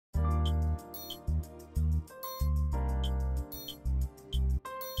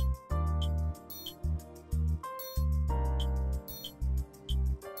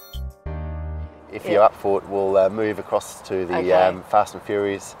if you're up for it, we'll move across to the Okay. Fast and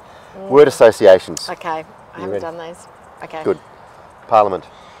Furious word associations. Okay, I haven't ready? done those. Okay. Good. Parliament.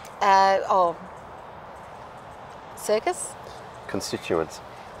 Circus. Constituents.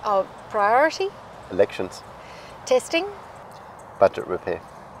 Priority. Elections. Testing. Budget repair.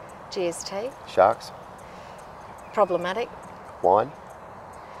 GST. Sharks. Problematic. Wine.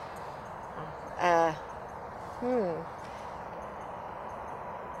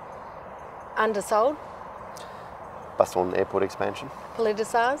 Undersold. Bus on airport expansion.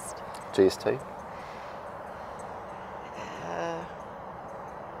 Politicised. GST.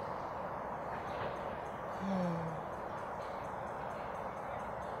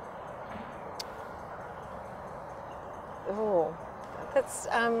 Oh, that's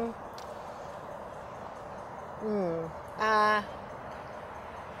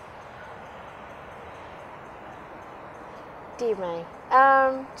dear me.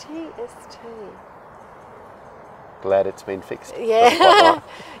 GST. Glad it's been fixed. Not quite Yeah, right.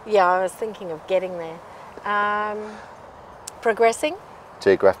 yeah. I was thinking of getting there. Progressing.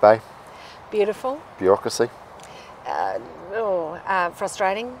 Geograph Bay. Beautiful. Bureaucracy.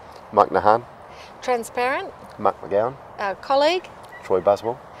 Frustrating. Mike Nahan. Transparent. Mark McGowan. Colleague. Troy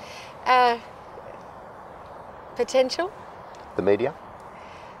Buswell. Potential. The media.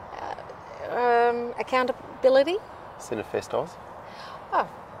 Accountability. Cinefest Oz. Oh,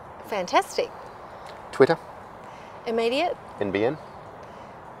 fantastic. Twitter. Immediate. NBN.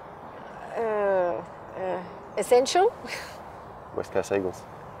 Essential. West Coast Eagles.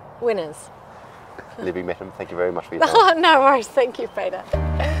 Winners. Libby Mettam, thank you very much for your time. Oh, no worries. Thank you, Peter.